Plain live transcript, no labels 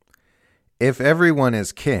If everyone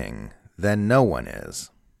is king, then no one is.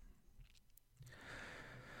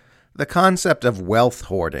 The concept of wealth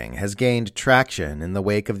hoarding has gained traction in the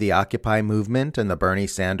wake of the Occupy movement and the Bernie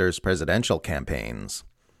Sanders presidential campaigns.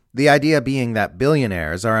 The idea being that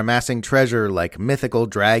billionaires are amassing treasure like mythical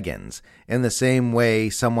dragons, in the same way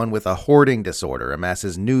someone with a hoarding disorder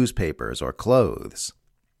amasses newspapers or clothes.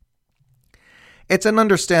 It's an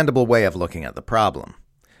understandable way of looking at the problem.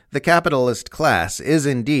 The capitalist class is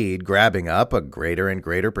indeed grabbing up a greater and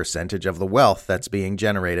greater percentage of the wealth that's being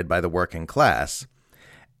generated by the working class,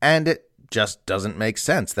 and it just doesn't make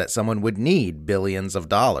sense that someone would need billions of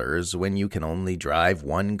dollars when you can only drive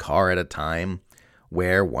one car at a time,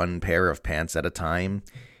 wear one pair of pants at a time,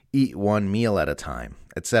 eat one meal at a time,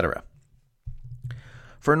 etc.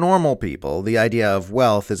 For normal people, the idea of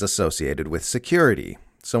wealth is associated with security,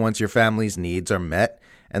 so once your family's needs are met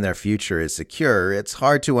and their future is secure, it's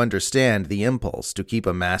hard to understand the impulse to keep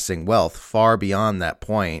amassing wealth far beyond that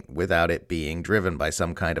point without it being driven by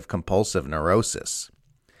some kind of compulsive neurosis.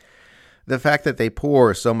 The fact that they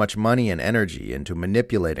pour so much money and energy into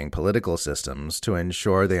manipulating political systems to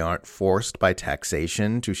ensure they aren't forced by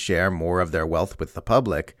taxation to share more of their wealth with the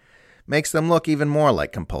public makes them look even more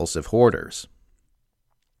like compulsive hoarders.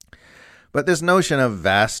 But this notion of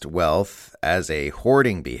vast wealth as a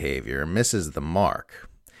hoarding behavior misses the mark.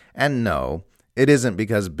 And no, it isn't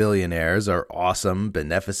because billionaires are awesome,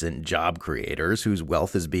 beneficent job creators whose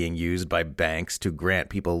wealth is being used by banks to grant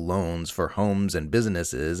people loans for homes and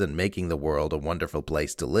businesses and making the world a wonderful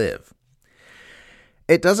place to live.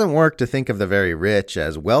 It doesn't work to think of the very rich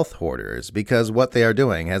as wealth hoarders because what they are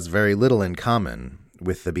doing has very little in common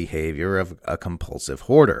with the behavior of a compulsive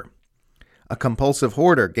hoarder. A compulsive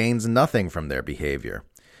hoarder gains nothing from their behavior,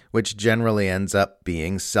 which generally ends up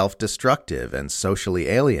being self-destructive and socially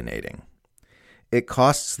alienating. It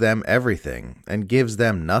costs them everything and gives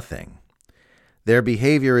them nothing. Their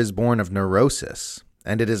behavior is born of neurosis,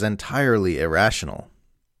 and it is entirely irrational.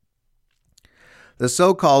 The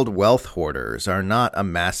so-called wealth hoarders are not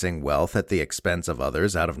amassing wealth at the expense of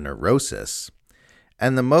others out of neurosis,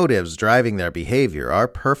 and the motives driving their behavior are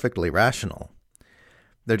perfectly rational.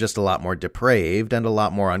 They're just a lot more depraved and a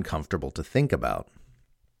lot more uncomfortable to think about.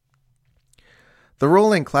 The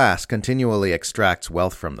ruling class continually extracts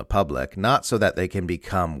wealth from the public, not so that they can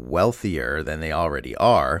become wealthier than they already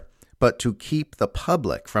are, but to keep the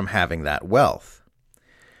public from having that wealth.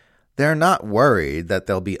 They're not worried that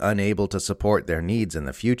they'll be unable to support their needs in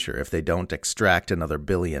the future if they don't extract another $1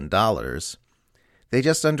 billion. They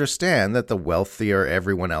just understand that the wealthier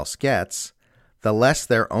everyone else gets, the less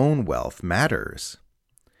their own wealth matters.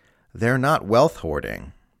 They're not wealth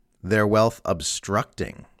hoarding. They're wealth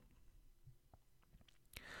obstructing.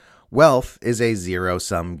 Wealth is a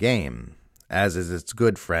zero-sum game, as is its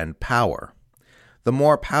good friend power. The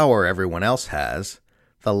more power everyone else has,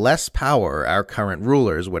 the less power our current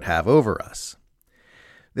rulers would have over us.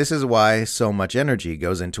 This is why so much energy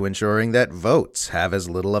goes into ensuring that votes have as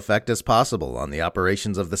little effect as possible on the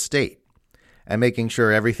operations of the state, and making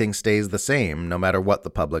sure everything stays the same no matter what the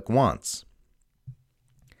public wants.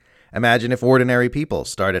 Imagine if ordinary people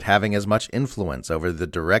started having as much influence over the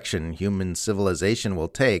direction human civilization will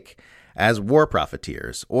take as war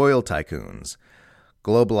profiteers, oil tycoons,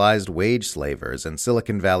 globalized wage slavers, and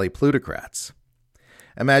Silicon Valley plutocrats.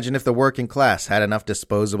 Imagine if the working class had enough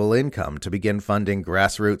disposable income to begin funding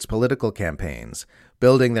grassroots political campaigns,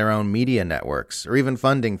 building their own media networks, or even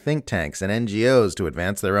funding think tanks and NGOs to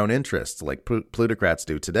advance their own interests like plutocrats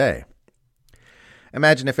do today.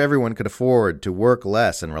 Imagine if everyone could afford to work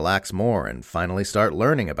less and relax more and finally start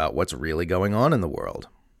learning about what's really going on in the world.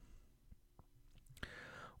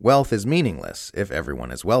 Wealth is meaningless if everyone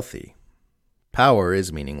is wealthy. Power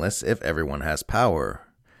is meaningless if everyone has power.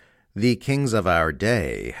 The kings of our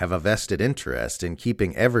day have a vested interest in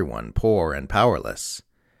keeping everyone poor and powerless,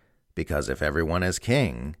 because if everyone is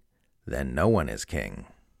king, then no one is king.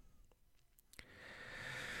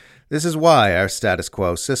 This is why our status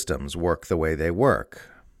quo systems work the way they work,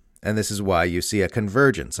 and this is why you see a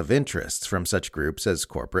convergence of interests from such groups as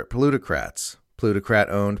corporate plutocrats,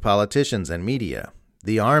 plutocrat-owned politicians and media,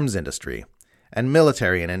 the arms industry, and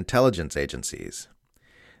military and intelligence agencies.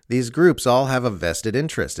 These groups all have a vested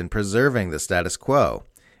interest in preserving the status quo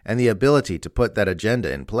and the ability to put that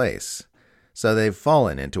agenda in place, so they've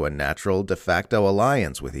fallen into a natural de facto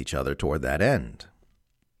alliance with each other toward that end.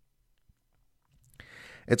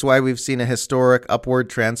 It's why we've seen a historic upward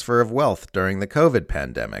transfer of wealth during the COVID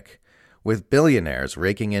pandemic, with billionaires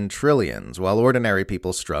raking in trillions while ordinary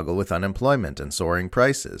people struggle with unemployment and soaring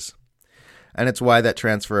prices. And it's why that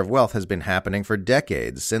transfer of wealth has been happening for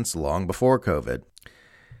decades, since long before COVID.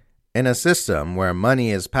 In a system where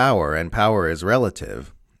money is power and power is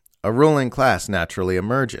relative, a ruling class naturally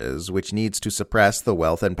emerges, which needs to suppress the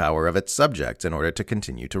wealth and power of its subjects in order to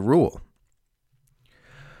continue to rule.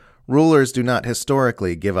 Rulers do not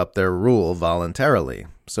historically give up their rule voluntarily,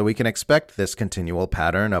 so we can expect this continual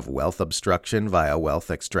pattern of wealth obstruction via wealth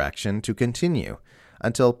extraction to continue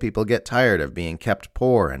until people get tired of being kept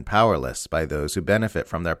poor and powerless by those who benefit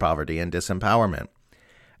from their poverty and disempowerment,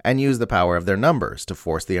 and use the power of their numbers to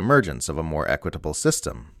force the emergence of a more equitable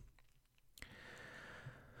system.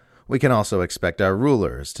 We can also expect our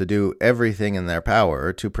rulers to do everything in their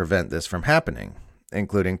power to prevent this from happening,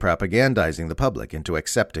 including propagandizing the public into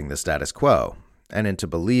accepting the status quo and into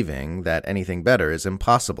believing that anything better is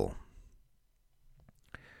impossible.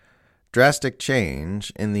 Drastic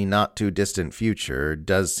change in the not-too-distant future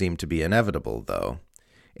does seem to be inevitable, though,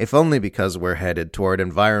 if only because we're headed toward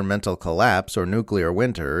environmental collapse or nuclear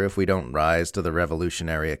winter if we don't rise to the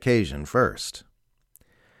revolutionary occasion first.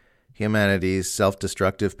 Humanity's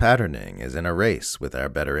self-destructive patterning is in a race with our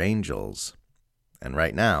better angels, and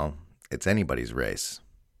right now, it's anybody's race.